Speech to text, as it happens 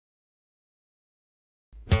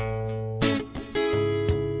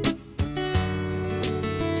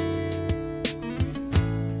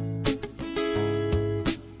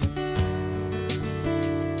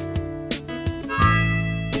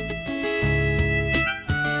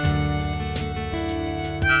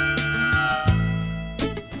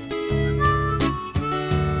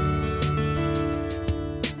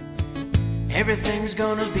everything's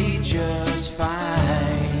gonna be just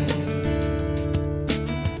fine.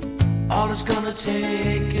 All it's gonna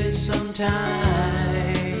take is some time.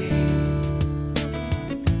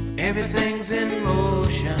 Everything's in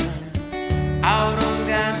motion, out on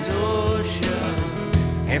God's ocean.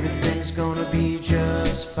 Everything's gonna be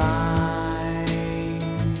just fine.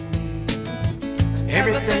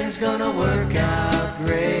 Everything's gonna work out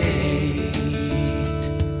great.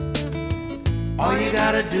 All you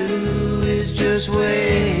gotta do is just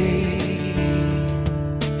wait.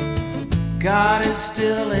 God is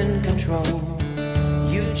still in control.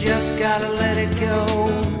 You just gotta let it go.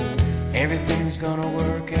 Everything's gonna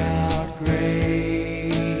work out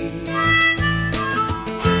great.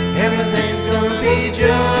 Everything's gonna be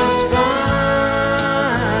just fine.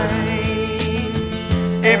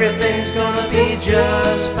 Everything's gonna be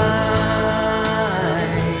just fine.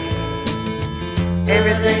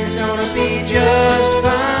 Everything's gonna be just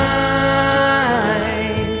fine.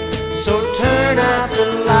 So turn out the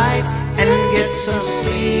light and get some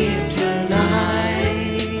sleep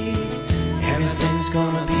tonight. Everything's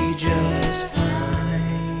gonna be just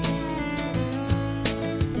fine.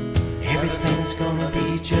 Everything's gonna be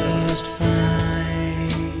just fine.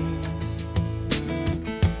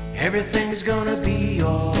 Everything's gonna be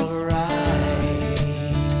alright.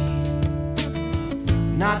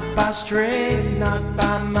 Not by strength, not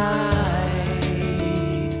by might.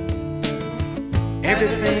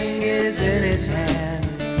 Everything is in His hand.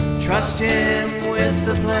 Trust Him with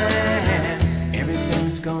the plan.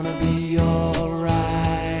 Everything's gonna be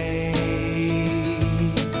alright.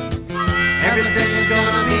 Everything's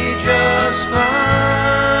gonna be just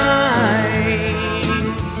fine.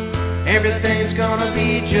 Everything's gonna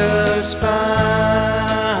be just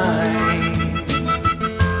fine.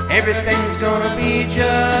 Everything's gonna be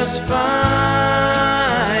just fine.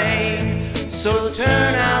 So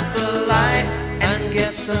turn out the light and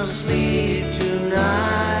get some sleep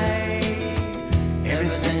tonight.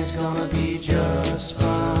 Everything's gonna be just fine.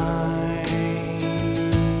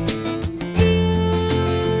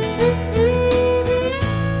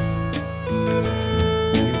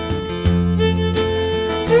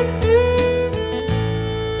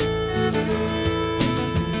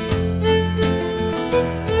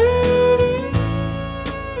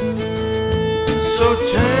 So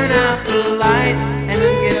turn out the light and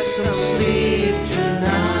get some sleep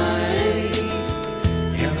tonight.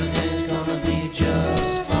 Everything's gonna be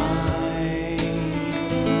just fine.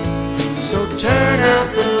 So turn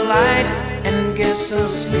out the light and get some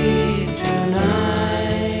sleep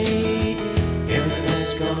tonight.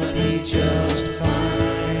 Everything's gonna be just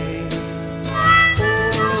fine.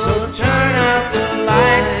 So turn out the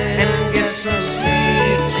light and get some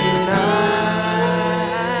sleep tonight.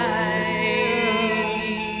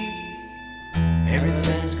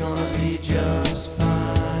 Everything's gonna be just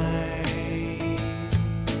fine.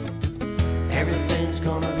 Everything's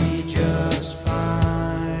gonna be